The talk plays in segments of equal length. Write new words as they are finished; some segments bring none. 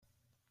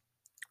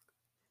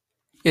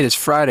It is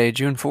Friday,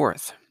 June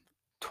 4th,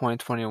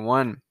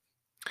 2021,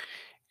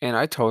 and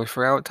I totally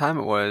forgot what time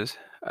it was.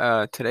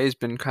 Today's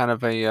been kind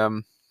of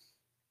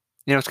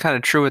it's kind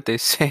of true what they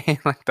say,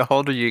 like the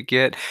older you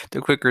get,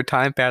 the quicker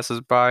time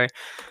passes by.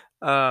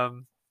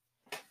 Um,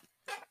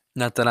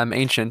 Not that I'm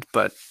ancient,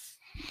 but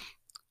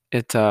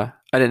I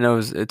didn't know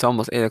it's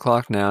almost 8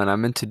 o'clock now, and I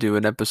meant to do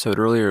an episode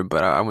earlier,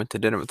 but I went to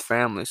dinner with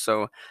family,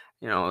 so,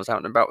 I was out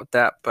and about with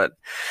that, but,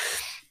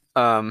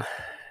 um,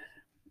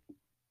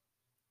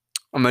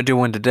 I'm gonna do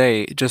one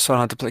today just so I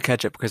don't have to play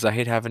catch up because I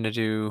hate having to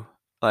do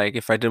like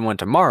if I did one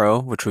tomorrow,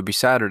 which would be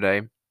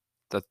Saturday,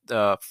 the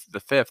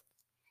 5th.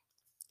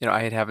 I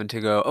hate having to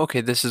go,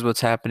 okay, this is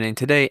what's happening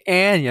today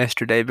and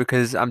yesterday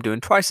because I'm doing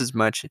twice as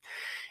much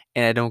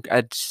and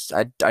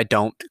I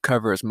don't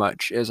cover as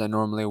much as I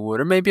normally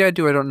would. Or maybe I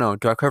do, I don't know.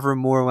 Do I cover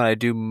more when I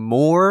do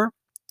more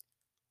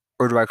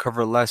or do I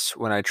cover less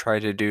when I try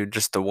to do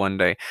just the one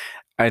day?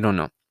 I don't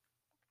know.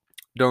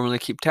 Don't really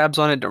keep tabs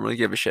on it, don't really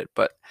give a shit,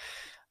 but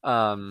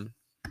um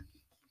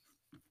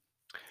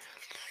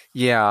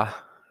yeah,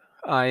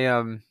 I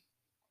I'm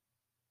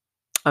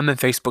in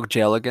Facebook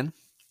jail again.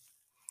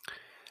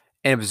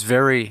 And it was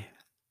very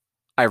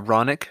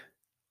ironic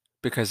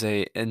because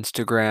a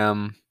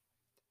Instagram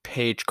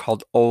page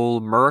called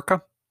Ol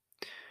Murica,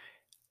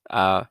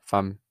 if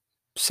I'm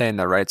saying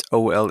that right, it's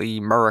OLE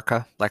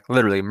Murica, like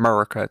literally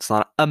Murica. It's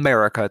not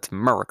America, it's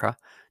Murica.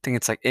 I think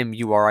it's like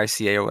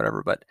MURICA or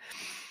whatever, but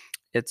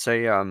it's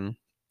a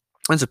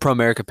pro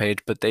America page,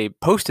 but they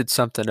posted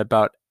something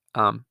about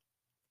um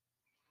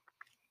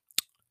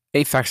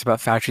 8 facts about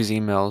Fauci's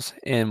emails,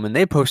 and when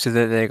they posted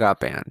it, they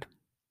got banned.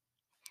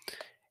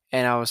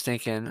 And I was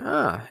thinking,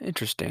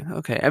 interesting.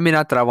 Okay. I mean,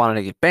 not that I wanted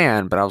to get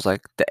banned, but I was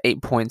like, the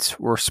 8 points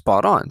were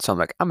spot on. So I'm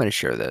like, I'm going to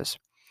share this.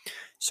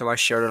 So I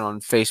shared it on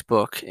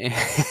Facebook. And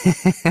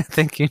I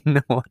think you know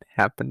what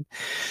happened.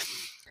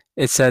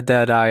 It said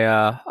that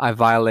I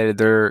violated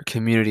their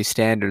community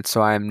standards.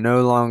 So I am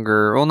no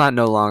longer, well, not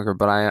no longer,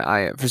 but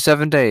I for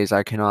 7 days,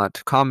 I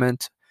cannot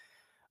comment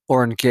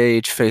or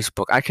engage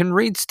Facebook. I can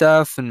read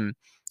stuff and,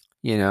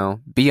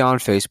 be on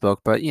Facebook,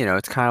 but,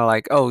 it's kind of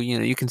like, oh,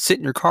 you can sit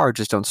in your car,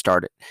 just don't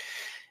start it.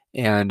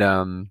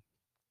 And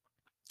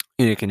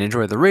you can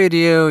enjoy the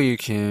radio, you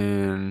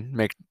can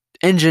make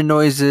engine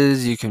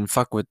noises, you can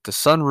fuck with the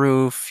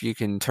sunroof, you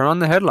can turn on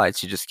the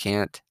headlights, you just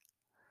can't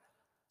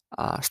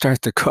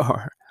start the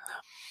car.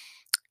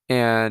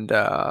 And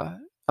I'm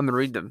gonna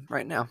read them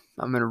right now.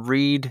 I'm gonna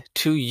read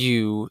to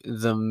you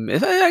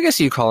I guess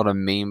you call it a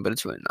meme, but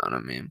it's really not a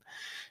meme.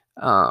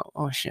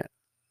 Oh shit.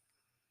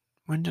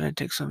 When did I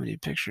take so many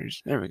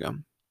pictures? There we go.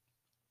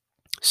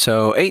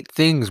 So, 8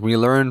 things we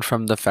learned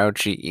from the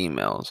Fauci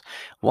emails.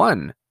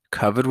 1.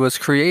 COVID was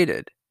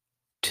created.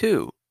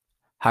 2.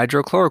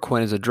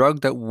 Hydrochloroquine is a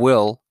drug that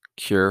will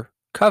cure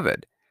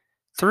COVID.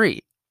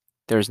 3.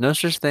 There is no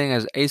such thing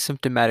as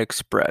asymptomatic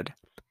spread.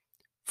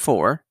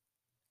 4.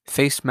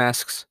 Face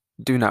masks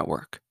do not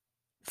work.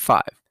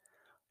 5.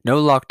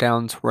 No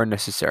lockdowns were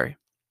necessary.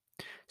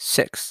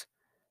 6.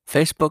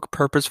 Facebook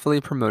purposefully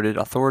promoted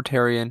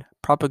authoritarian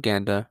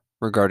propaganda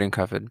regarding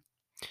COVID.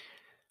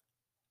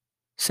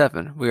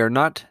 7. We were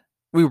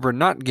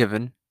not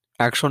given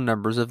actual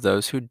numbers of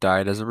those who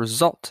died as a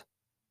result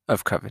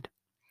of COVID.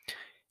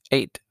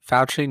 8.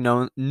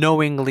 Fauci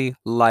knowingly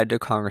lied to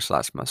Congress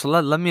last month. So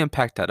let me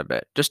unpack that a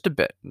bit. Just a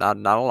bit, not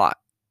a lot.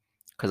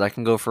 Because I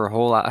can go for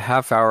a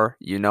half hour.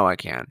 You know I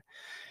can.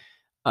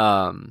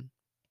 Um,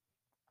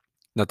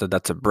 Not that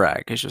that's a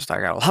brag. It's just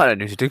I got a lot of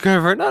news to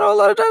cover. Not a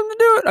lot of time to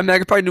do it. I mean, I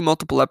could probably do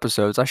multiple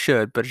episodes. I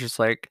should, but it's just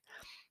like,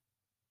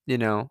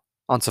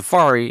 on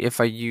Safari, if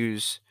I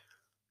use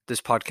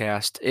this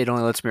podcast, it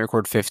only lets me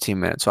record 15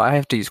 minutes. So I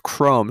have to use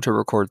Chrome to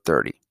record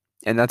 30.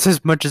 And that's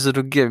as much as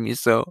it'll give me.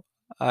 So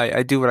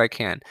I do what I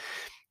can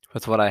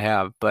with what I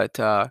have. But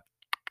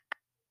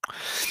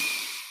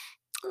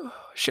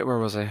shit, where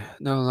was I?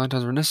 No,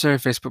 lockdowns were necessary.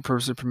 Facebook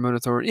purposely promoted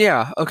authority.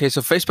 Yeah, okay, so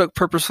Facebook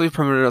purposely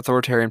promoted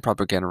authoritarian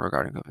propaganda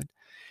regarding COVID.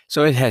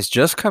 So it has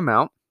just come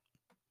out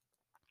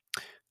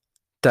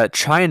that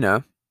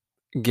China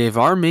gave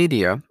our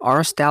media, our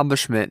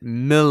establishment,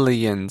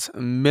 millions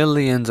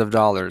of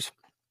dollars.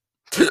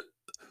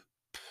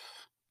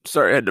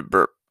 Sorry, I had to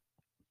burp.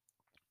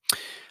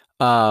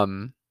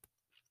 Um,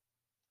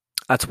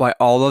 that's why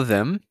all of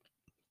them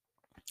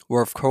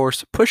were, of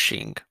course,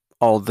 pushing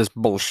all this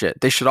bullshit.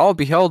 They should all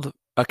be held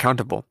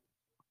accountable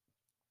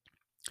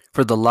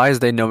for the lies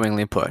they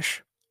knowingly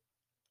push.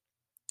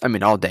 I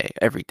mean, all day,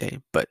 every day,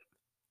 but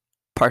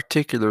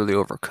particularly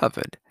over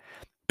COVID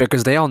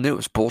because they all knew it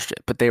was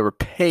bullshit, but they were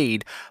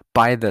paid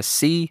by the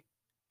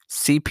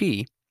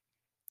CCP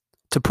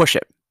to push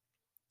it.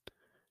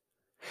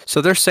 So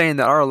they're saying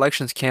that our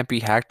elections can't be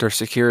hacked or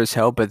secure as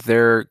hell, but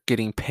they're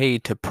getting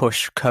paid to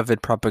push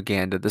COVID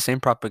propaganda, the same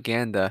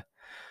propaganda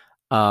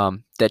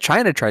that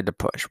China tried to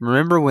push.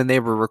 Remember when they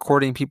were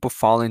recording people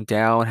falling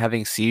down,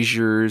 having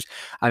seizures?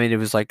 I mean, it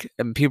was like,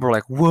 and people were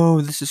like,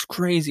 whoa, this is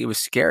crazy. It was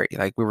scary.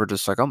 Like, we were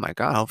just like, oh my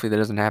God, hopefully that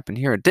doesn't happen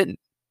here. It didn't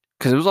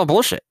because it was all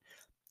bullshit.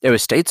 It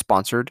was state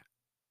sponsored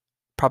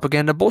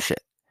propaganda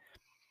bullshit.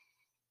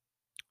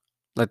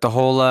 Like the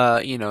whole,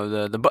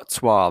 the butt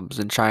swabs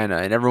in China,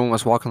 and everyone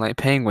was walking like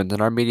penguins,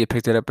 and our media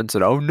picked it up and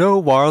said, "Oh no,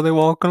 why are they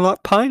walking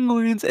like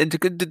penguins?" And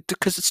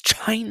because it's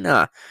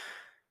China,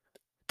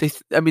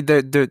 I mean,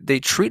 they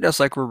treat us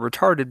like we're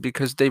retarded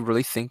because they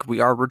really think we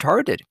are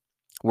retarded.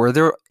 We're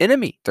their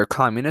enemy. They're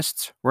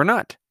communists. We're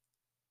not.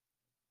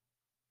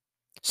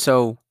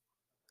 So,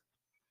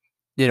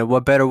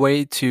 what better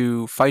way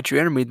to fight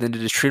your enemy than to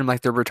just treat them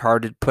like they're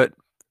retarded? Put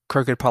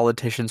crooked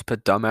politicians,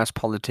 put dumbass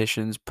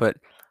politicians, put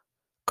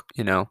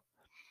you know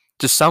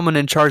just someone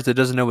in charge that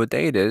doesn't know what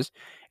day it is,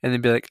 and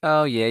then be like,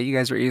 "Oh yeah, you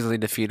guys are easily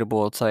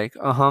defeatable." It's like,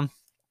 uh huh.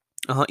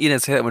 You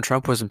didn't say that when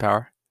Trump was in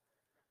power.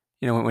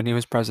 When he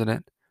was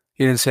president.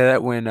 You didn't say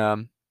that when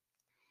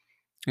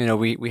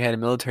we had a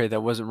military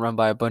that wasn't run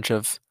by a bunch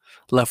of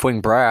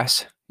left-wing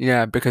brass.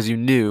 Yeah, because you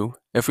knew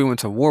if we went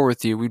to war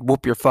with you, we'd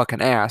whoop your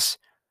fucking ass.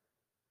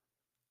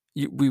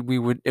 We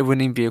would it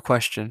wouldn't even be a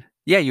question.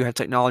 Yeah, you have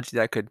technology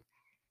that could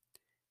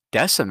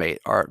decimate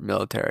our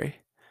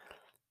military,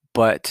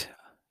 but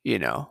you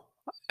know,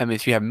 I mean,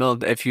 if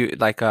you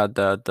like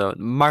the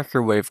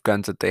microwave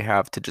guns that they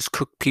have to just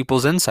cook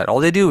people's inside, all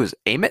they do is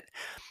aim it,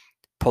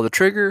 pull the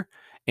trigger,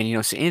 and you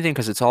don't see anything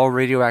because it's all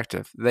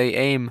radioactive. They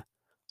aim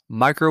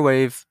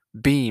microwave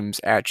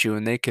beams at you,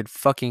 and they could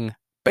fucking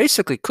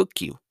basically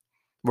cook you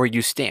where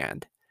you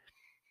stand.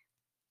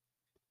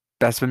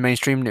 That's been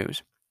mainstream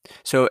news.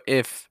 So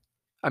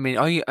I mean,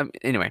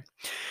 anyway,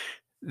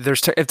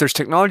 if there's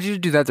technology to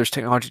do that, there's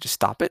technology to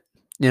stop it.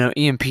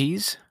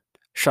 EMPs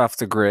shut off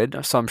the grid,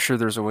 so I'm sure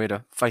there's a way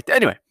to fight that.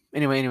 Anyway,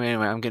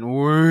 I'm getting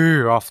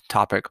way off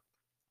topic.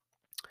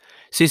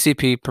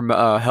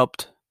 CCP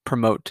helped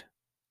promote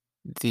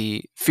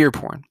the fear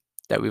porn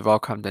that we've all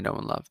come to know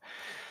and love.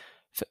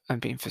 I'm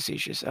being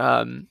facetious.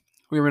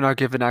 We were not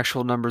given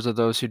actual numbers of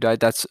those who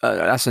died. That's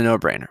a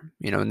no-brainer,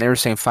 And they were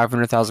saying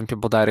 500,000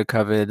 people died of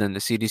COVID, and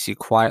the CDC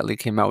quietly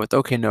came out with,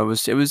 okay, no,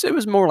 it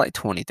was more like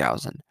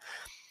 20,000.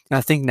 And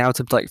I think now it's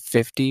up to like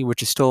 50,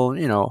 which is still,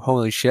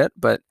 holy shit.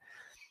 But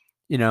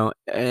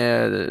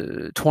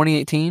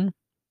 2018,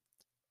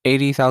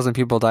 80,000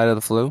 people died of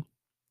the flu.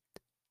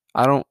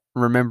 I don't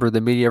remember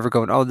the media ever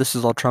going, "Oh, this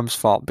is all Trump's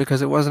fault,"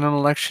 because it wasn't an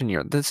election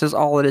year. This is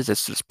all it is.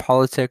 It's just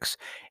politics.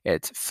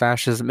 It's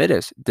fascism. It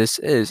is. This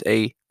is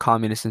a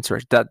communist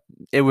insurrection.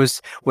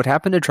 What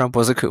happened to Trump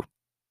was a coup.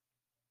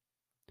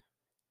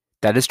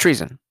 That is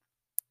treason.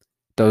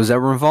 Those that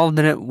were involved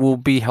in it will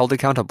be held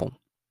accountable.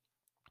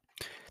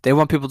 They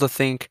want people to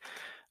think,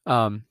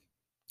 um,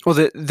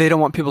 well, they don't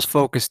want people's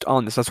focused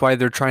on this. That's why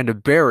they're trying to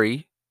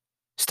bury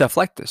stuff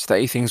like this, the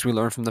 8 things we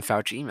learned from the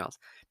Fauci emails.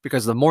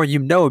 Because the more you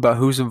know about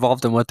who's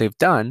involved and what they've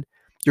done,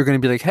 you're going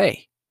to be like,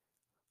 hey,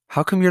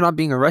 how come you're not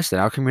being arrested?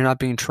 How come you're not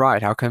being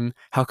tried? How come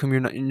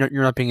you're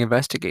not being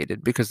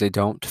investigated? Because they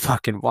don't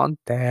fucking want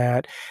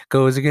that.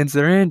 Goes against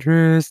their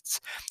interests.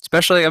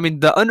 Especially, I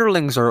mean, the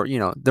underlings are,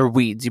 they're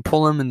weeds. You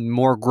pull them and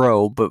more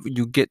grow, but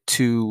you get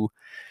to,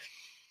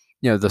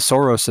 the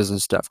Soroses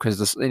and stuff.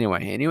 Because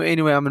anyway,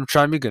 I'm gonna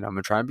try and be good. I'm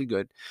gonna try and be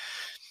good.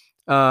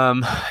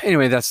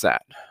 Anyway, that's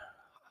that.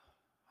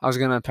 I was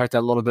gonna unpack that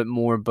a little bit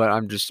more, but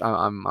I'm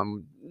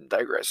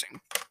digressing.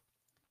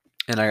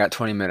 And I got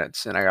 20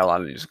 minutes, and I got a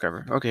lot of news to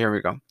cover. Okay, here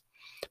we go.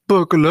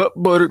 Buckle up,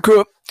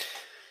 Buttercup.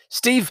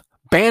 Steve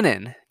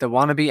Bannon, the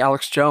wannabe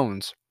Alex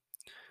Jones,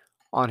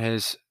 on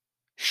his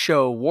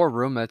show War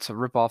Room. That's a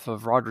ripoff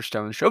of Roger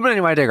Stone's show. But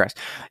anyway, I digress.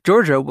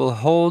 Georgia will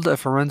hold a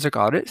forensic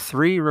audit.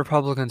 3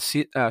 Republican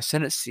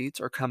Senate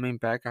seats are coming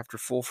back after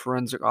full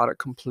forensic audit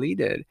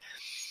completed.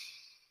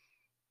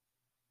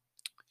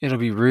 It'll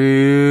be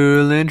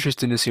real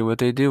interesting to see what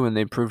they do when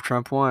they prove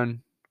Trump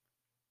won.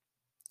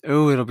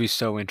 Oh, it'll be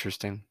so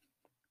interesting.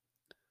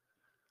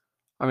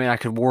 I mean, I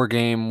could war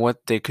game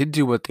what they could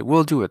do, what they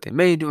will do, what they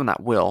may do,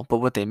 not will, but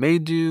what they may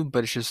do.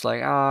 But it's just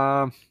like,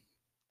 I'm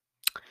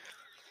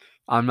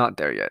not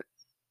there yet.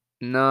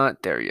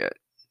 Not there yet.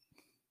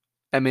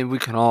 I mean, we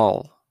can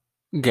all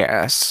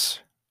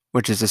guess,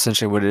 which is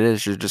essentially what it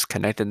is. You're just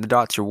connecting the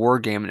dots. You're war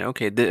gaming.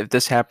 Okay, if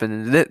this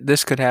happened,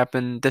 this could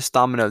happen. This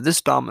domino,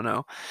 this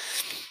domino.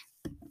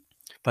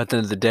 But at the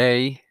end of the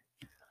day,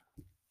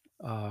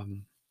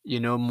 you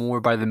know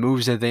more by the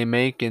moves that they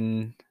make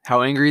and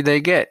how angry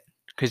they get.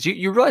 Because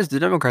you realize the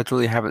Democrats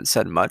really haven't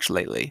said much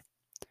lately.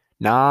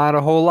 Not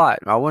a whole lot.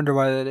 I wonder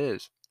why that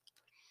is.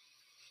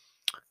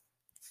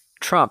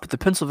 Trump, the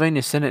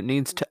Pennsylvania Senate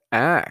needs to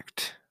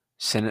act.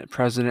 Senate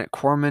President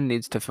Corman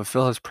needs to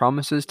fulfill his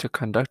promises to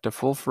conduct a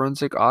full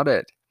forensic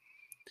audit.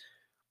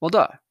 Well,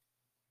 duh.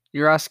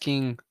 You're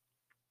asking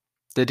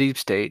the deep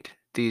state,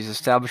 these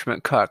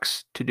establishment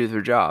cucks, to do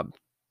their job.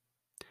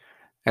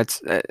 I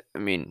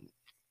mean,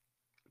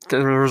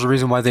 there's a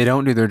reason why they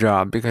don't do their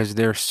job, because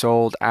they're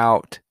sold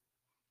out.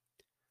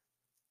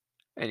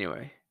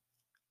 Anyway,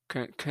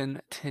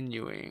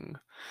 continuing.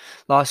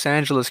 Los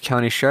Angeles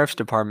County Sheriff's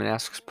Department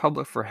asks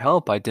public for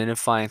help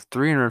identifying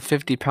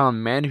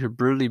 350-pound man who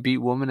brutally beat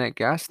woman at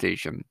gas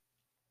station.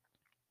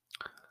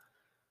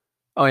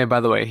 Oh yeah, by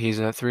the way, he's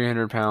a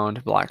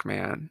 300-pound black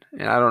man,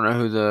 and I don't know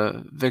who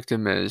the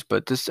victim is,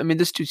 but this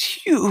dude's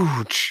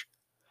huge.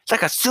 It's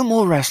like a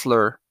sumo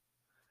wrestler.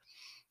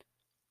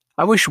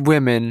 I wish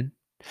women,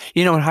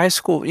 in high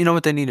school, you know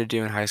what they need to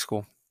do in high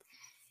school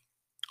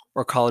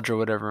or college or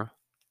whatever?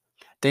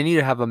 They need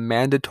to have a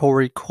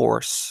mandatory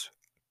course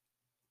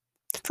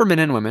for men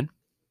and women,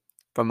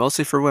 but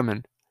mostly for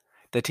women,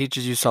 that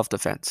teaches you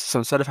self-defense. So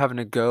instead of having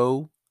to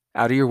go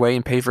out of your way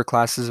and pay for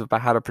classes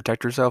about how to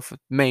protect yourself with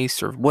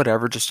mace or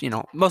whatever, just,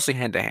 mostly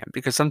hand to hand.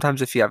 Because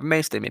sometimes if you have a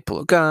mace, they may pull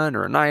a gun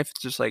or a knife.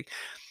 It's just like,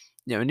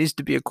 it needs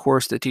to be a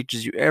course that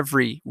teaches you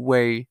every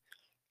way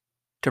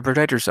to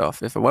protect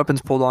yourself. If a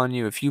weapon's pulled on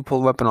you, if you pull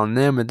a weapon on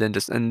them and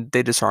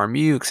they disarm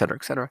you, etc.,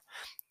 etc.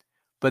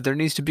 But there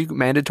needs to be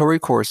mandatory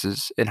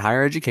courses in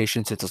higher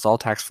education, since it's all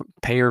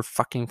taxpayer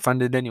fucking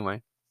funded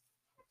anyway,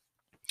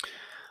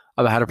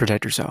 about how to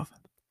protect yourself.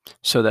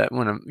 So that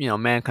when a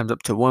man comes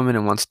up to a woman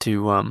and wants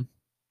to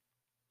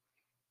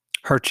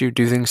hurt you,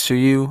 do things to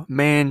you,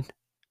 man,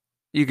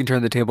 you can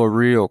turn the table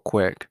real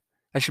quick.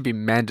 That should be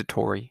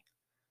mandatory.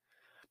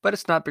 But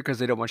it's not, because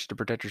they don't want you to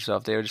protect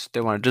yourself. They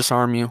want to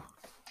disarm you.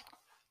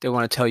 They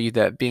want to tell you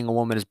that being a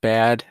woman is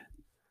bad.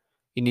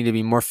 You need to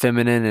be more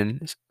feminine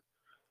and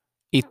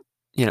eat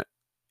you know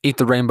eat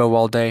the rainbow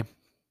all day.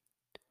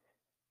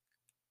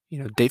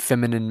 Date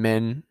feminine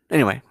men.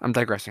 Anyway, I'm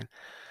digressing.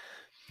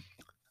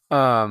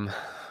 Um,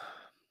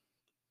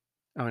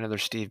 oh, another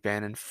Steve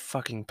Bannon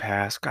fucking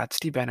pass. God,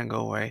 Steve Bannon,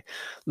 go away.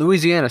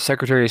 Louisiana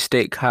Secretary of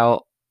State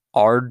Kyle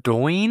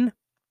Ardoin.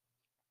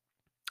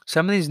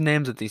 Some of these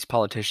names that these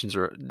politicians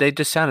they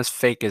just sound as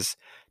fake as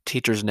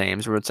teachers'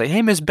 names, where it's like,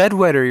 hey, Miss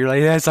Bedwetter. You're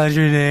like, that's not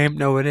your name.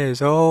 No, it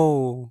is.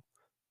 Oh,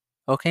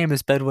 okay,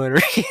 Miss Bedwetter.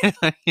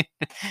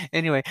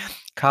 Anyway,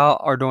 Kyle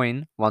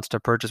Ardoin wants to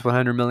purchase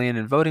 100 million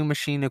in voting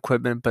machine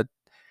equipment, but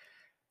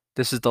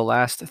this is the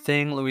last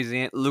thing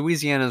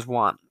Louisiana's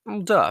want.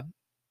 Well, duh.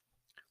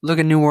 Look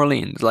at New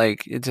Orleans.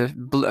 Like,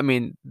 I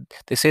mean,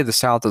 they say the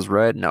South is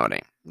red. No, it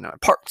ain't. No,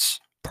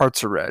 parts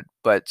are red.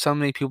 But so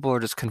many people are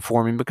just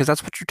conforming, because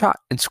that's what you're taught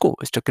in school,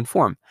 is to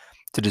conform,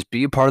 to just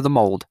be a part of the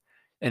mold.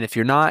 And if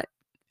you're not,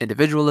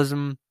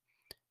 individualism,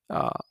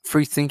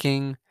 free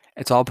thinking,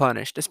 it's all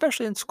punished,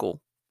 especially in school.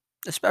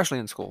 Especially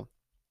in school.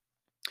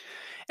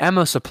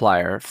 Ammo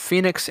supplier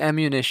Phoenix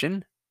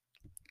Ammunition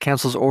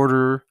cancels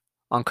order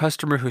on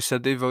customer who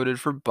said they voted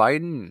for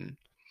Biden.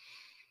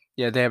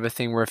 Yeah, they have a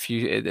thing where if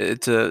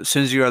as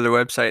soon as you go to their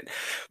website,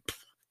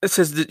 it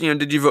says that,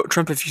 did you vote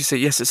Trump? If you say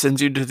yes, it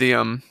sends you to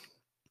the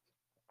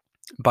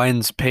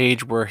Biden's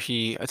page where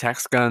he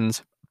attacks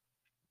guns.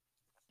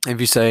 If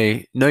you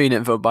say no, you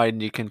didn't vote Biden,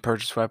 you can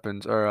purchase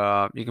weapons,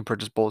 or you can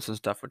purchase bullets and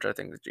stuff, which I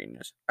think is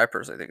genius. I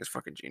personally think it's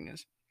fucking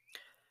genius.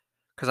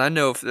 Because I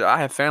know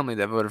I have family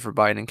that voted for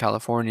Biden in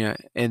California,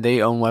 and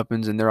they own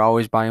weapons, and they're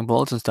always buying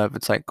bullets and stuff.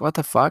 It's like, what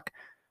the fuck?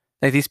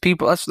 Like, these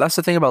people, that's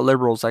the thing about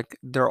liberals. Like,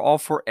 they're all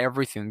for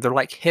everything. They're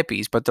like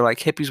hippies, but they're like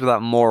hippies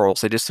without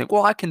morals. They just think,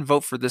 well, I can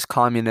vote for this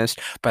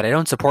communist, but I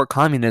don't support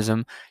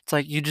communism. It's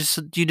like, you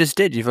just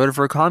did. You voted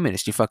for a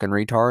communist, you fucking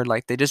retard.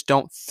 Like, they just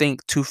don't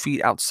think 2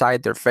 feet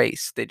outside their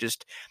face. They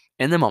just,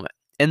 in the moment.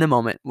 In the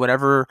moment,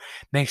 whatever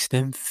makes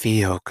them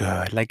feel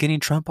good. Like getting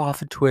Trump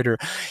off of Twitter.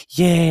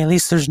 Yay, at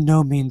least there's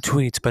no mean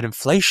tweets, but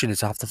inflation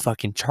is off the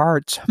fucking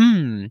charts.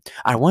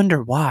 I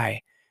wonder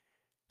why.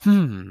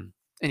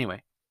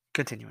 Anyway,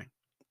 continuing.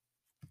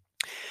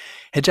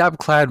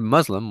 Hijab-clad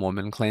Muslim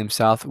woman claims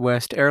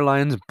Southwest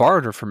Airlines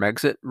barred her from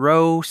exit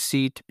row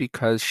seat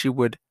because she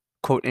would,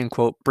 quote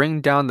unquote,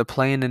 bring down the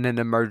plane in an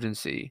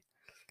emergency.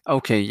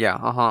 Okay, yeah,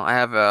 I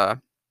have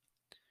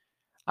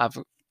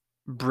a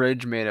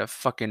bridge made of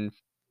fucking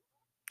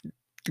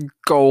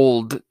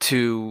gold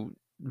to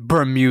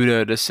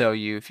Bermuda to sell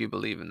you if you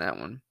believe in that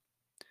one.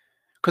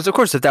 Because, of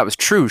course, if that was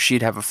true,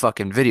 she'd have a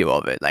fucking video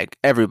of it. Like,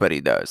 everybody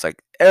does.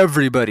 Like,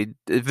 everybody,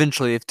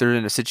 eventually, if they're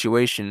in a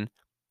situation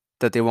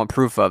that they want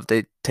proof of,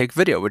 they take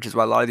video, which is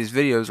why a lot of these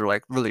videos are,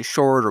 like, really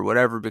short or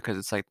whatever, because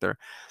it's like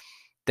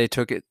they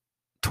took it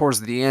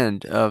towards the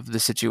end of the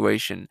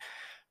situation.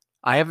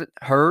 I haven't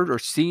heard or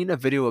seen a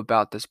video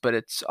about this, but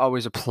it's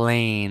always a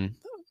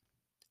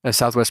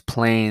Southwest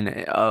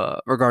plane,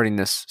 regarding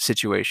this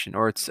situation,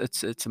 or it's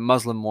a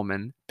Muslim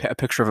woman, a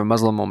picture of a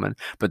Muslim woman,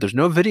 but there's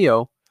no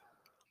video.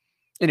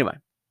 Anyway,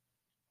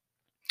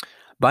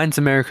 Biden's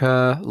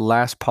America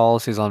last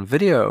policies on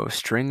video.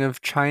 String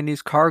of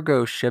Chinese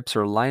cargo ships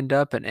are lined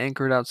up and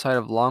anchored outside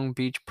of Long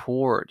Beach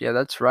port. Yeah,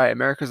 that's right.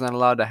 America's not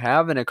allowed to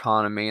have an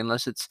economy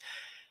unless it's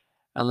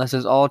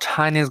all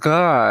Chinese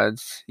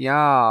goods.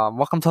 Yeah,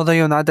 welcome to the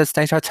United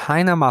States of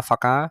China,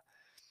 motherfucker.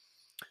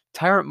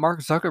 Tyrant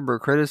Mark Zuckerberg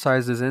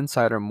criticizes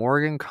insider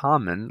Morgan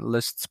Common,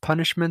 lists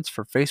punishments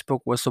for Facebook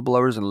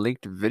whistleblowers and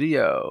leaked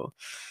video.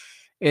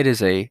 It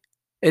is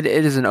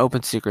an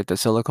open secret that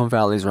Silicon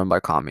Valley is run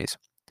by commies.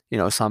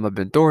 Osama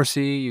bin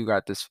Dorsey, you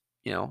got this,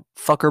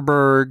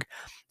 Fuckerberg,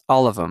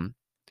 all of them.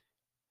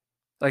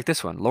 Like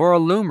this one. Laura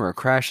Loomer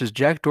crashes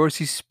Jack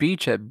Dorsey's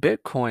speech at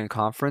Bitcoin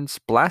conference,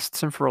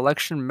 blasts him for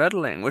election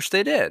meddling, which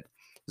they did.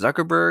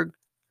 Zuckerberg,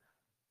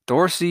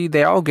 Dorsey,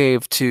 they all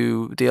gave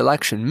to the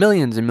election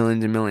millions and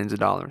millions and millions of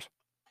dollars.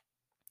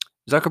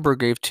 Zuckerberg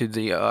gave to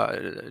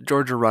the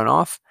Georgia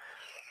runoff,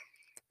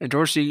 and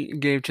Dorsey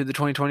gave to the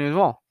 2020 as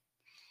well.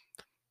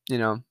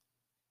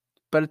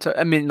 But it's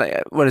I mean,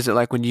 like, what is it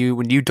like when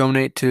you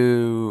donate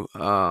to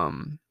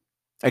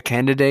a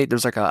candidate?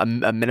 There's like a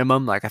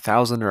minimum, like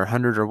 1,000 or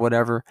 100 or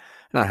whatever,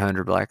 not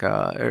 100, but like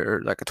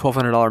or like a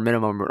 $1,200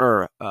 minimum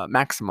or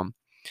maximum.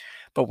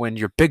 But when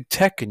you're big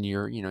tech and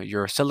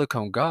you're a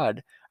silicone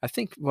god, I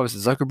think what was it,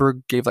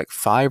 Zuckerberg gave like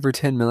 $5 or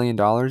 $10 million.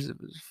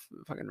 It was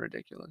fucking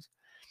ridiculous.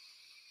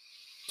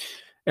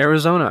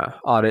 Arizona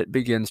audit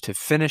begins to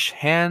finish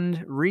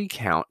hand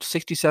recount,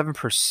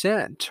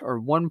 67% or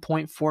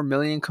 1.4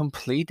 million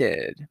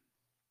completed.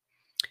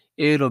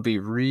 It'll be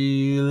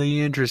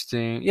really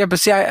interesting. Yeah, but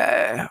see,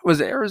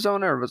 was it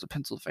Arizona or was it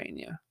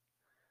Pennsylvania?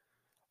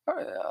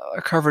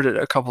 I covered it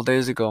a couple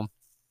days ago,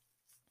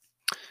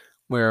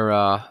 where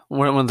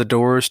one of the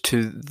doors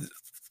to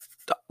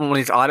one of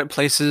these audit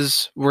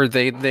places where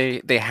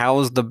they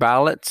house the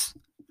ballots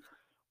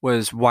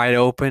was wide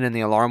open and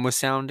the alarm was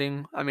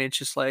sounding. I mean, it's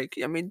just like,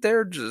 I mean,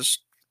 it's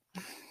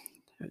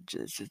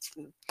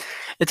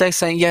like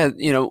saying, yeah,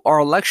 our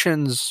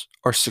elections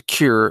are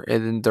secure,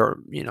 and then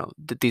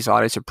that these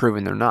audits are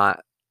proving they're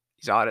not.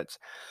 These audits.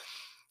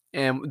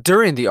 And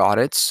during the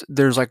audits,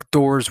 there's like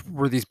doors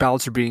where these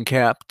ballots are being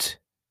kept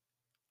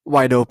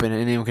wide open, and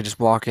anyone can just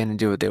walk in and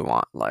do what they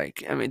want.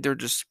 Like, I mean, they're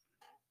just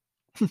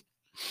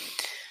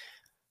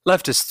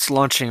leftists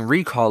launching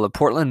recall of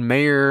Portland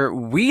Mayor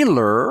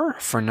Wheeler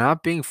for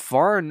not being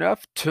far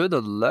enough to the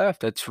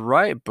left. That's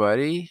right,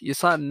 buddy.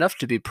 It's not enough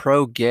to be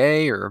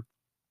pro-gay or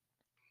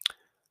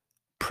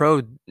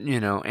pro,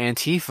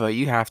 Antifa.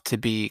 You have to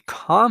be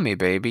commie,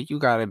 baby. You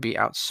gotta be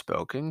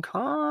outspoken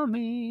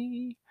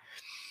commie.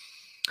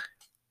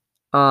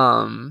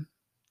 Um,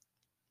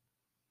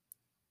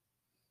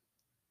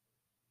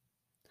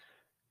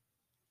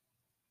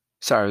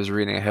 Sorry, I was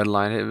reading a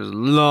headline. It was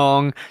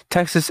long.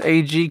 Texas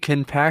AG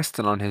Ken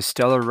Paxton on his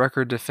stellar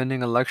record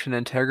defending election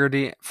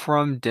integrity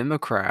from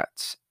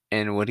Democrats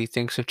and what he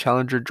thinks of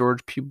challenger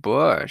George P.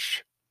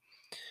 Bush.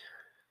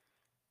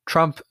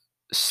 Trump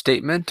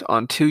statement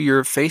on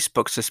 2-year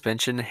Facebook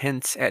suspension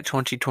hints at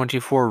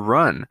 2024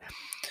 run.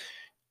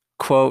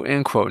 Quote,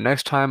 end quote.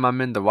 Next time I'm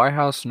in the White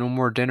House, no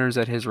more dinners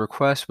at his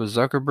request with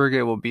Zuckerberg.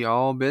 It will be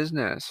all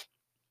business.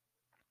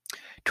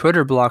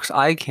 Twitter blocks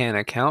ICANN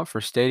account for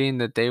stating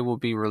that they will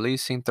be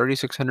releasing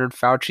 3,600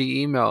 Fauci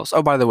emails.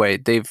 Oh, by the way,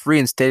 they've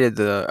reinstated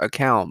the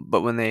account,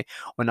 but when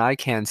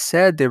ICANN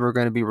said they were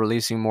going to be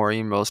releasing more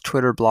emails,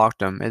 Twitter blocked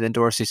them. And then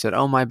Dorsey said,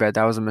 "Oh, my bad,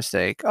 that was a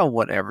mistake." Oh,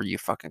 whatever, you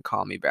fucking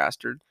call me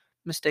bastard.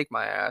 Mistake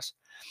my ass.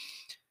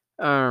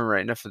 All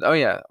right, enough of that. Oh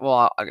yeah,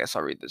 well, I guess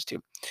I'll read this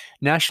too.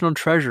 National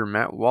Treasure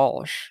Matt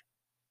Walsh.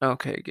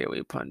 Okay,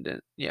 Gateway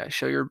Pundit. Yeah,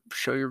 show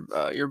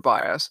your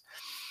bias.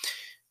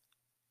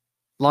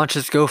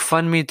 Launches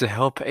GoFundMe to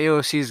help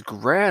AOC's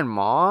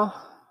grandma,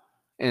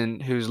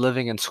 and who's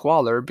living in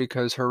squalor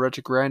because her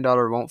rich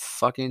granddaughter won't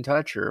fucking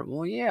touch her.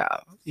 Well, yeah.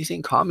 You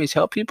think commies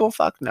help people?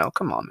 Fuck no.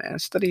 Come on, man.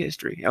 Study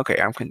history. Okay,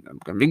 I'm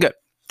gonna be good.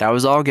 That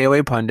was all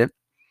Gateway Pundit.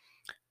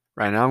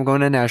 Right now, I'm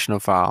going to National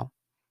File.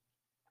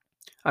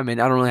 I mean,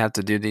 I don't really have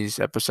to do these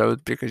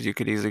episodes because you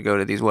could easily go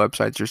to these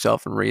websites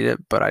yourself and read it,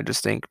 but I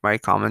just think my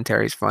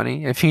commentary is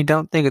funny. If you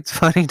don't think it's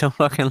funny, don't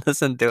fucking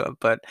listen to it,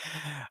 but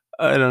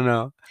I don't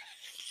know.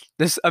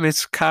 I mean,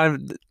 it's kind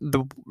of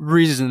the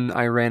reason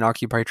I ran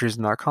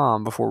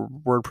OccupyTreason.com before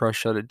WordPress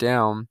shut it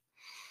down,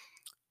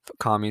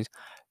 commies,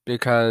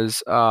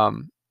 because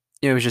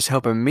it was just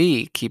helping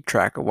me keep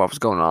track of what was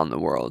going on in the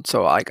world.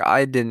 So like,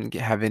 I didn't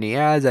have any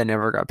ads. I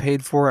never got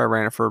paid for it. I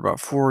ran it for about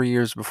 4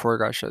 years before it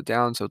got shut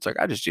down. So it's like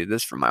I just do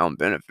this for my own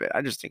benefit.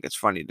 I just think it's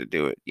funny to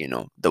do it,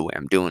 the way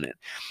I'm doing it.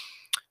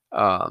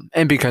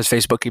 And because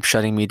Facebook keeps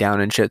shutting me down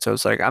and shit, so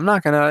it's like I'm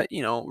not gonna,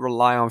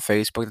 rely on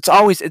Facebook.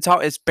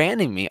 It's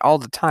banning me all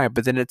the time.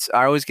 But then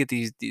I always get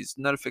these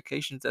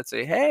notifications that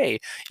say, "Hey,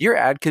 your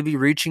ad could be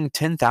reaching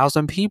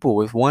 10,000 people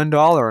with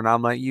 $1," and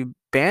I'm like, "You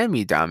ban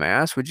me,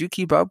 dumbass. Would you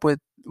keep up with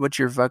what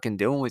you're fucking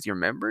doing with your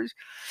members?"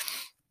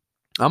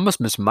 I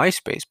almost miss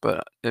MySpace,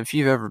 but if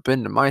you've ever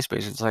been to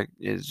MySpace,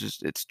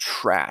 it's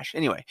trash.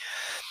 Anyway.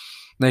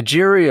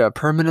 Nigeria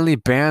permanently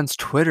bans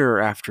Twitter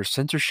after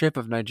censorship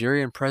of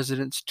Nigerian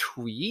president's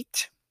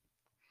tweet.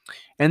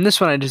 And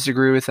this one I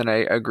disagree with and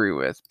I agree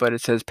with, but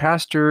it says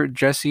Pastor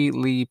Jesse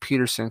Lee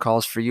Peterson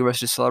calls for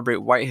U.S. to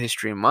celebrate White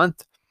History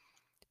Month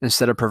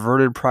instead of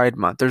perverted Pride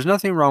Month. There's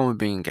nothing wrong with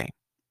being gay.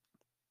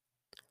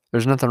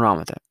 There's nothing wrong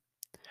with it.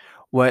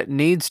 What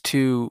needs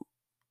to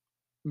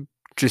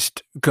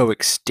just go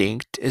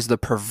extinct is the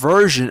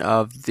perversion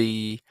of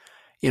the,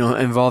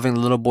 involving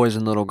little boys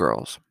and little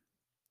girls.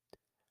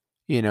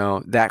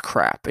 That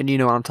crap. And you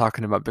know what I'm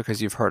talking about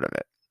because you've heard of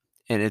it.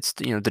 And it's,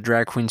 the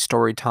drag queen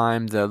story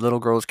time. The little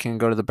girls can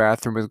go to the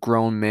bathroom with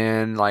grown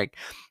men. Like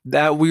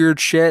that weird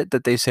shit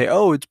that they say,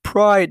 oh, it's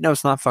pride. No,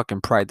 it's not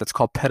fucking pride. That's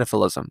called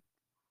pedophilism.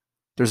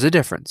 There's a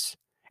difference.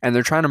 And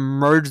they're trying to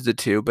merge the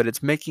two, but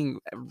it's making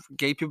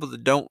gay people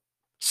that don't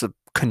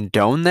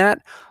condone that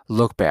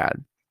look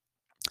bad.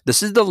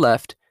 This is the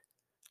left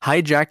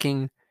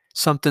hijacking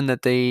something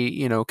that they,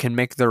 can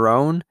make their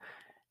own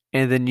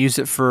and then use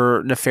it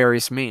for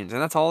nefarious means.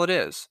 And that's all it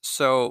is.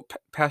 So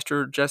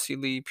Pastor Jesse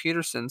Lee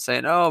Peterson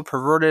saying, oh,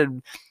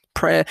 perverted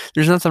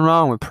There's nothing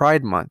wrong with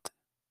Pride Month.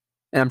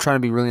 And I'm trying to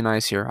be really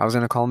nice here. I was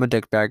gonna call him a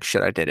dickbag.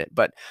 Shit, I did it.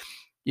 But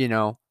you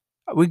know,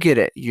 we get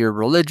it. You're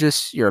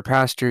religious. You're a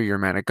pastor. You're a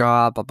man of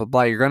God. Blah blah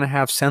blah. You're gonna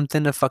have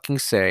something to fucking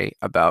say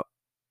about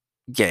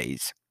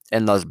gays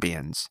and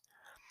lesbians.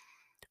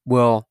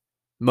 Well,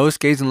 most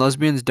gays and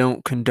lesbians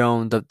don't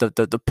condone the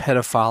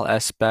pedophile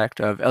aspect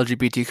of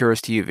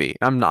LGBTQRSTUV.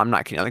 I'm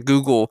not kidding. Like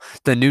Google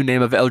the new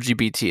name of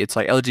LGBT. It's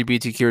like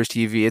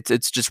LGBTQRSTUV.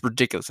 It's just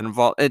ridiculous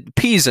and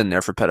P's in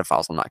there for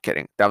pedophiles. I'm not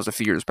kidding. That was a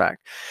few years back.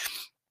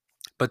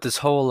 But this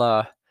whole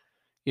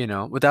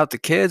without the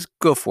kids,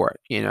 go for it.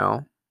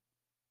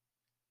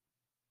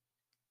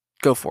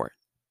 Go for it.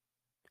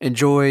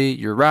 Enjoy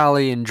your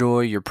rally.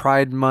 Enjoy your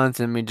Pride Month.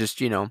 I mean,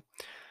 just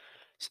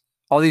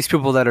all these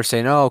people that are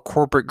saying, "Oh,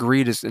 corporate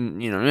greed is,"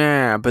 and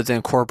yeah, but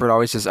then corporate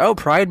always says, "Oh,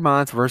 Pride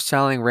Month, we're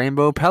selling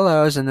rainbow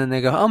pillows," and then they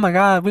go, "Oh my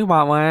God, we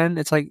want one."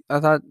 It's like I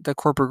thought the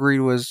corporate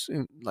greed was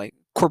like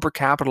corporate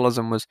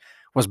capitalism was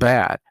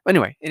bad.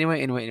 Anyway.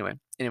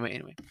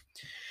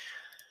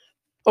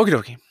 Okie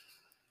dokie.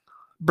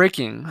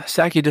 Breaking: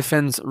 Psaki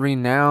defends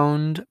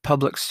renowned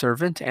public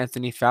servant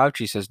Anthony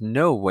Fauci, says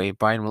no way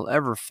Biden will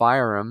ever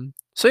fire him.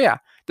 So yeah,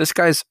 this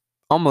guy's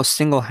almost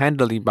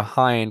single-handedly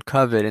behind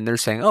COVID, and they're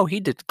saying, "Oh, he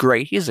did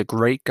great. He's a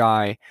great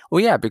guy."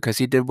 Well, yeah, because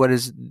he did what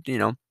his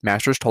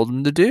masters told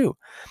him to do.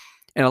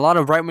 And a lot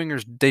of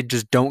right-wingers, they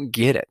just don't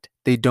get it.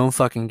 They don't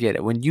fucking get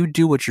it. When you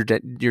do what your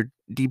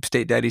deep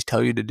state daddies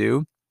tell you to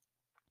do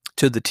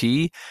to the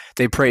T,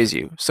 they praise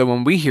you. So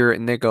when we hear it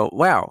and they go,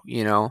 "Wow,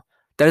 that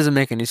doesn't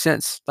make any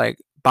sense." Like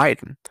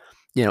Biden,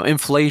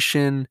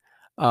 inflation,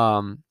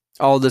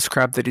 all this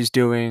crap that he's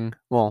doing.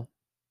 Well,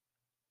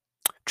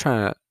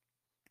 trying to,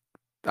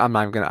 I'm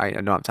not gonna, I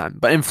don't have time,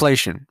 but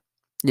inflation,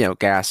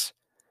 gas,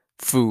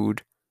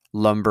 food,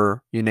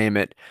 lumber, you name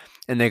it.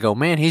 And they go,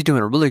 "Man, he's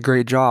doing a really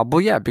great job."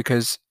 Well, yeah,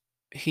 because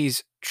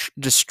he's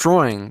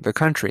destroying the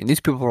country. And these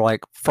people are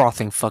like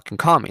frothing fucking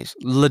commies.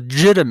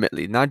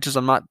 Legitimately, not just,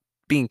 I'm not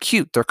being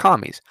cute, they're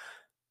commies.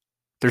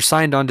 They're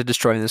signed on to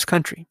destroying this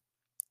country,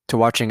 to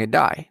watching it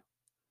die.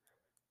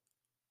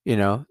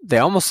 They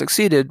almost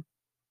succeeded,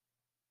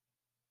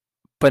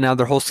 but now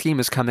their whole scheme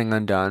is coming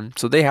undone.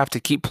 So they have to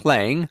keep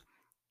playing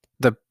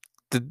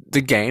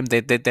the game.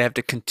 They have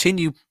to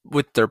continue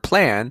with their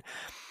plan,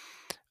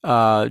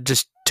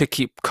 just to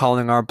keep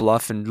calling our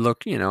bluff and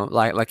look,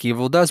 like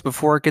evil does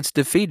before it gets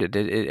defeated.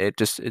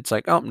 It's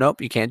like, "Oh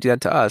nope, you can't do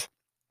that to us."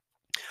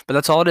 But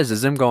that's all it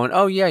is them going,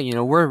 "Oh yeah,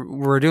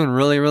 we're doing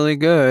really really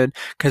good."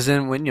 Because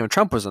then when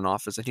Trump was in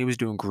office and he was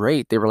doing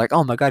great, they were like,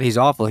 "Oh my God, he's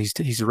awful. He's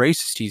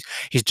racist.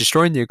 He's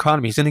destroying the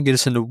economy. He's gonna get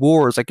us into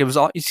wars." Like it was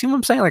all. You see what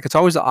I'm saying? Like it's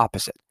always the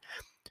opposite.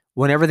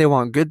 Whenever they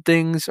want good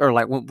things, or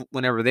like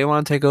whenever they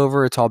want to take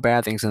over, it's all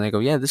bad things, and they go,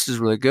 "Yeah, this is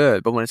really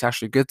good." But when it's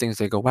actually good things,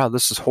 they go, "Wow,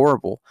 this is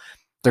horrible."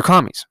 They're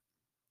commies.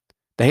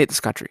 They hate this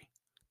country.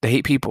 They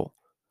hate people.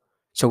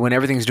 So when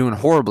everything's doing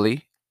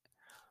horribly,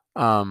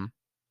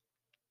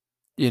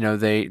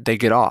 they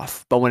get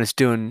off. But when it's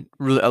doing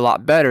really a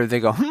lot better, they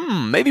go,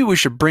 maybe we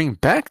should bring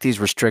back these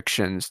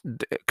restrictions,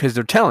 because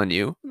they're telling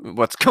you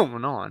what's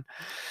going on.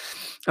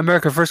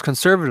 America First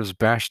Conservatives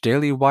bash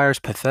Daily Wire's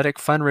pathetic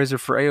fundraiser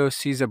for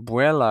AOC's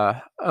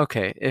abuela.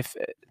 Okay, if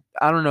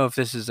I don't know if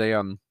this is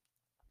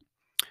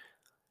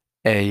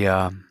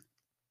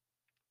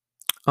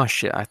oh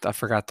shit, I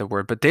forgot the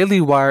word, but Daily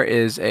Wire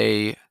is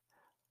a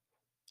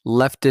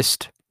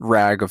leftist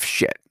rag of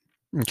shit.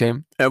 Okay,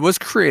 it was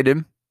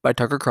created by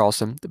Tucker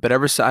Carlson, but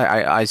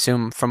I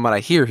assume from what I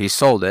hear, he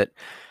sold it.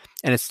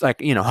 And it's like,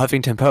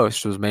 Huffington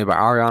Post was made by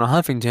Ariana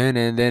Huffington,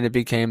 and then it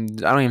became,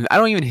 I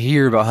don't even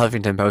hear about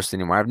Huffington Post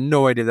anymore. I have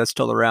no idea that's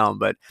still around,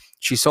 but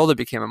she sold it,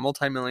 became a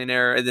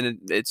multimillionaire, and then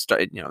it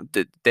started,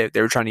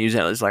 they were trying to use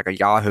it as like a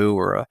Yahoo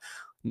or a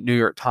New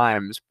York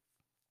Times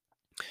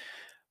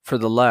for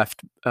the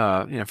left,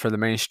 for the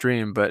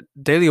mainstream. But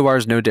Daily Wire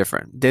is no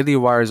different. Daily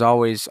Wire is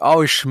always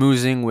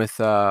schmoozing with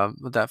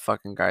what that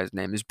fucking guy's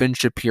name is, Ben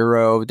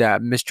Shapiro,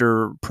 that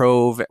Mr.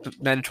 Pro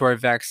mandatory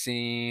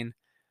vaccine.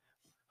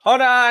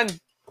 Hold on.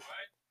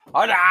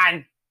 Hold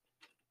on.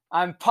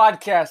 I'm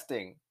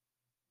podcasting.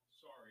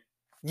 Sorry.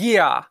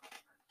 Yeah.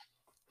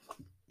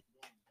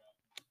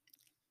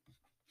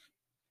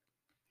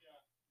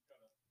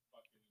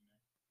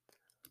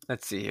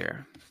 Let's see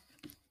here.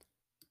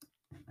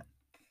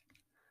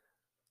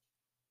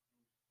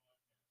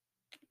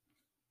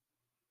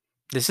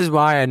 This is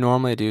why I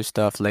normally do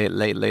stuff late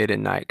at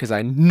night, because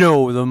I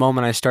know the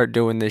moment I start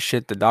doing this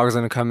shit, the dog's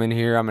gonna come in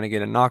here. I'm gonna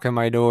get a knock on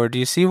my door. Do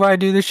you see why I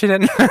do this shit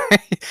at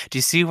night? Do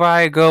you see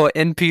why I go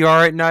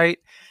NPR at night?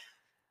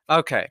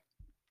 Okay.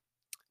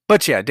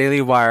 But yeah,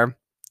 Daily Wire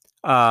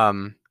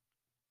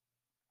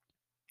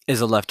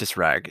is a leftist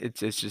rag.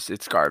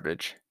 It's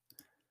garbage.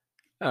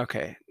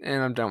 Okay,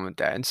 and I'm done with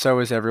that. And so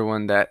is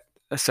everyone that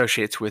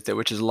associates with it,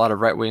 which is a lot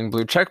of right-wing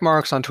blue check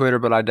marks on Twitter,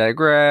 but I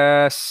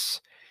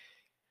digress.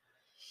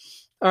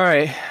 All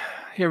right,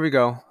 here we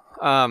go.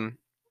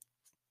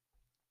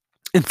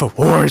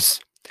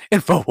 Infowars!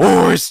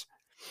 Infowars!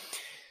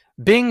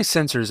 Bing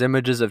censors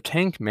images of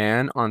Tank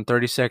Man on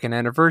 32nd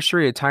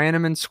anniversary of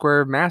Tiananmen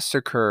Square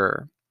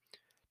massacre.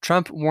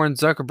 Trump warned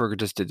Zuckerberg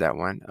just did that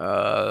one.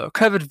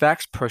 COVID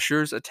vax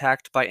pushers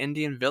attacked by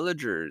Indian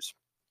villagers.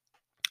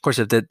 Of course,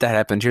 if that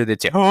happened here,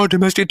 they'd say, "Oh,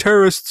 domestic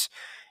terrorists."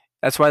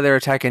 That's why they're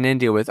attacking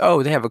India with,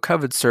 "Oh, they have a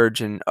COVID surge,"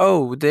 and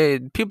 "Oh,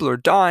 people are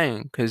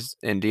dying," because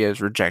India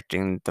is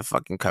rejecting the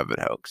fucking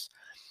COVID hoax.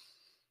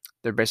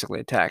 They're basically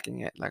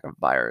attacking it like a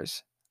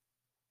virus.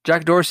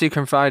 Jack Dorsey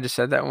confided, just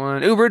said that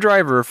one. Uber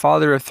driver,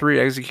 father of 3,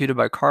 executed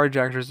by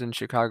carjackers in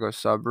Chicago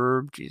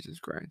suburb. Jesus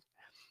Christ.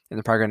 And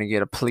they're probably going to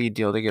get a plea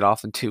deal to get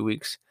off in 2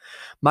 weeks.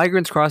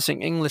 Migrants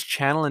crossing English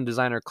Channel in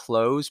designer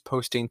clothes,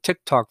 posting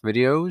TikTok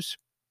videos.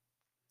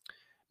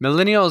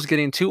 Millennials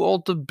getting too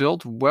old to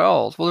build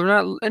wealth. Well, they're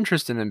not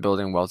interested in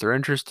building wealth. They're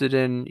interested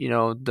in,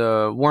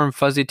 the warm,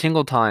 fuzzy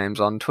tingle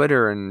times on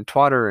Twitter and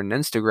Twatter and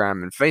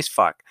Instagram and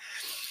Facebook.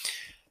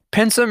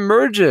 Pence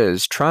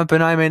emerges. Trump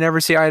and I may never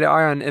see eye to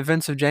eye on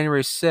events of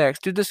January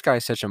 6th. Dude, this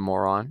guy's such a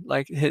moron.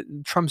 Like,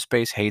 Trump's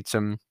base hates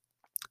him.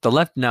 The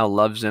left now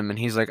loves him, and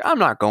he's like, I'm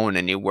not going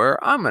anywhere.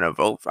 I'm going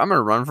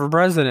to run for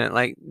president.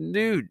 Like,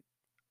 dude.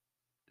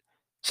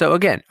 So,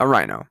 again, a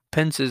rhino.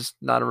 Pence is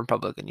not a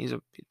Republican. He's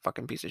a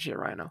fucking piece of shit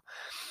rhino.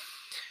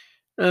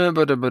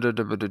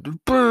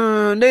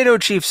 NATO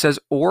chief says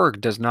org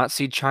does not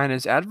see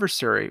China's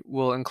adversary.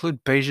 Will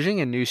include Beijing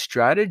in new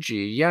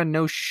strategy. Yeah,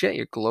 no shit,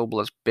 you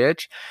globalist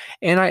bitch.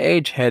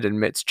 NIH head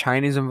admits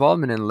Chinese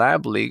involvement in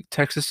lab leak.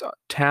 Texas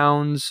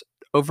towns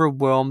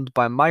overwhelmed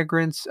by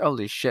migrants.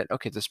 Holy shit.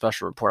 Okay, it's a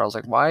special report. I was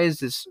like, why is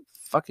this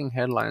fucking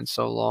headline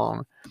so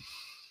long?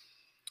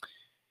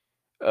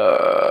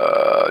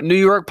 New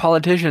York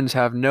politicians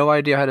have no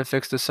idea how to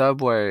fix the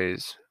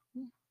subways.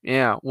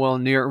 Yeah, well,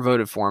 New York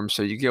voted for him,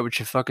 so you get what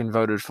you fucking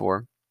voted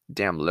for.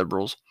 Damn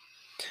liberals.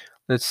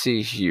 Let's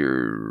see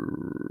here.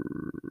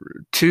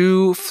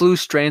 2 flu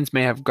strains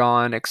may have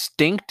gone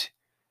extinct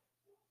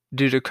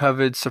due to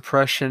COVID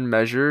suppression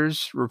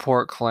measures,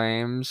 report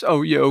claims.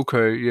 Oh, yeah,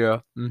 okay,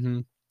 yeah.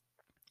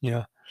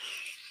 Yeah.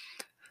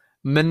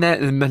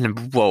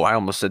 Whoa, I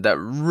almost said that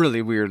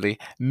really weirdly.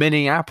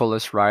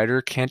 Minneapolis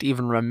rider can't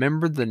even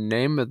remember the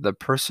name of the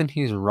person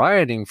he's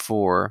rioting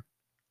for.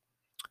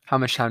 How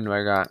much time do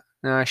I got?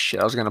 Ah, shit,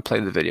 I was going to play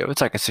the video.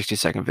 It's like a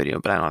 60-second video,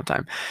 but I don't have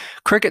time.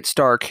 Cricket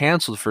star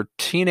canceled for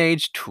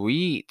teenage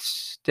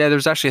tweets. Yeah,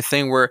 there's actually a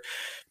thing where,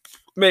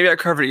 maybe I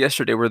covered it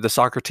yesterday, where the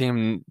soccer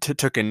team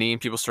took a knee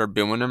and people started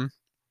booing him.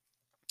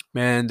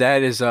 Man,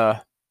 that is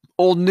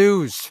old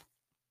news.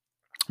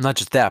 Not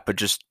just that, but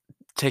just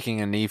taking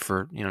a knee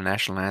for,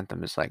 national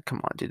anthem is like, come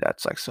on, dude,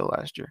 that's like so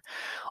last year.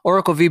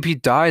 Oracle VP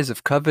dies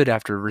of COVID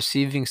after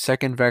receiving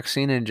second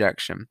vaccine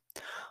injection.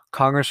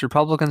 Congress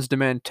Republicans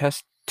demand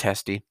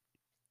testy.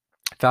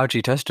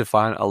 Fauci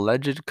testified on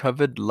alleged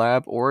COVID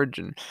lab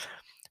origin.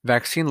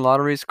 Vaccine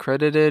lotteries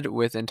credited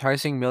with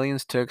enticing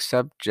millions to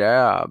accept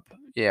jab.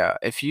 Yeah,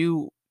 if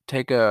you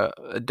take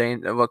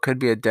what could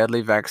be a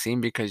deadly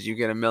vaccine because you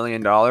get $1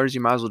 million, you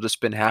might as well just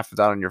spend half of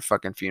that on your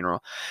fucking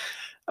funeral.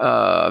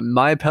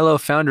 MyPillow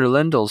founder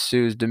Lindell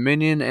sues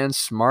Dominion and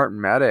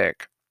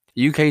Smartmatic.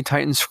 UK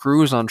tightens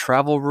screws on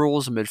travel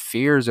rules amid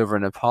fears over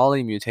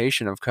Nepali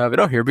mutation of COVID.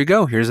 Oh, here we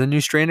go. Here's a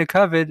new strain of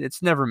COVID.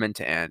 It's never meant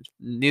to end.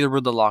 Neither were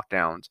the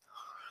lockdowns.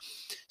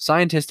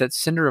 Scientists at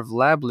Center of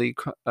Lab Leak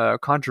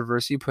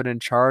controversy put in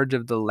charge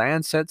of the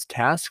Lancet's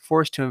task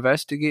force to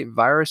investigate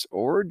virus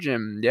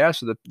origin. Yeah,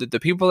 so the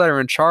people that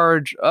are in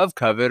charge of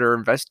COVID are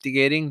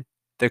investigating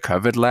the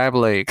COVID lab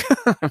leak.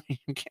 I mean,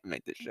 you can't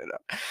make this shit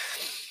up.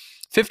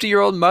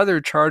 50-year-old mother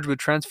charged with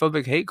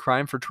transphobic hate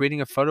crime for tweeting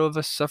a photo of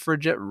a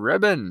suffragette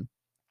ribbon.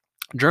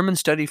 German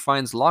study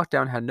finds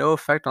lockdown had no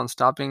effect on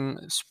stopping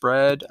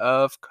spread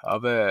of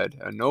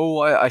COVID.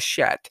 No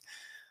shit.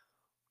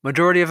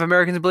 Majority of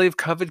Americans believe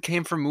COVID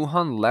came from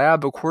Wuhan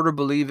lab. A quarter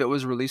believe it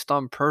was released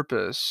on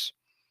purpose.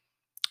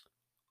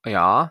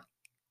 Yeah.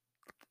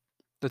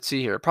 Let's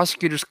see here.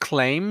 Prosecutors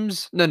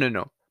claims...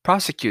 No.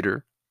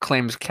 Prosecutor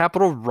claims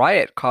Capitol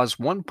riot caused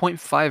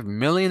 $1.5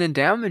 million in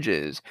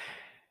damages.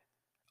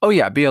 Oh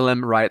yeah,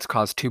 BLM riots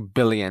caused $2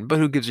 billion, but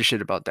who gives a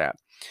shit about that?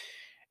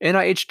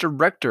 NIH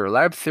director,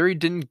 lab theory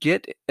didn't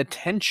get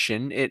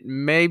attention. It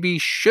maybe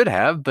should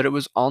have, but it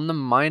was on the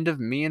mind of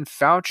me and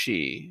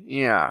Fauci.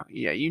 Yeah,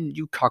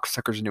 you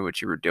cocksuckers knew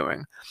what you were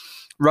doing.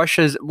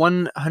 Russia's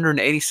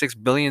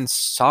 $186 billion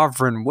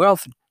sovereign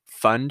wealth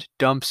fund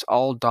dumps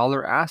all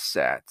dollar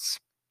assets.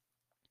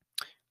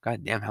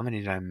 God damn, how many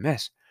did I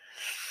miss?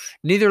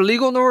 Neither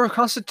legal nor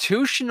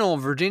constitutional.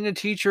 Virginia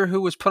teacher who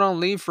was put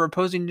on leave for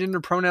opposing gender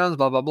pronouns,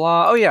 blah, blah,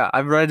 blah. Oh, yeah.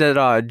 I've read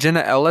that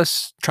Jenna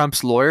Ellis,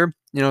 Trump's lawyer,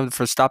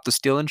 for Stop the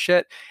Steal and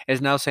shit, is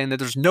now saying that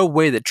there's no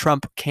way that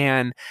Trump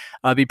can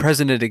be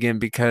president again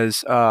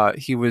because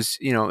he was,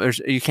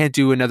 you can't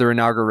do another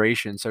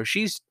inauguration. So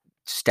she's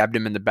stabbed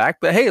him in the back.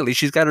 But hey, at least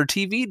she's got her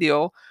TV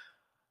deal.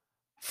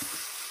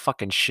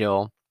 Fucking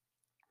shill.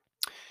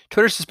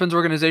 Twitter suspends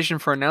organization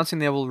for announcing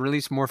they will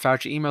release more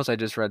Fauci emails. I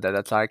just read that.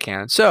 That's how I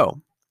can.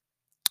 So,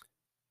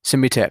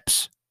 send me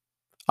tips.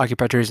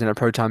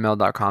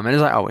 OccupyTreason@protonmail.com. And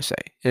as I always say,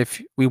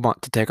 if we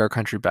want to take our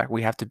country back,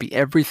 we have to be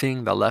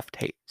everything the left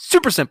hates.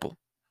 Super simple.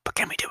 But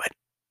can we do it?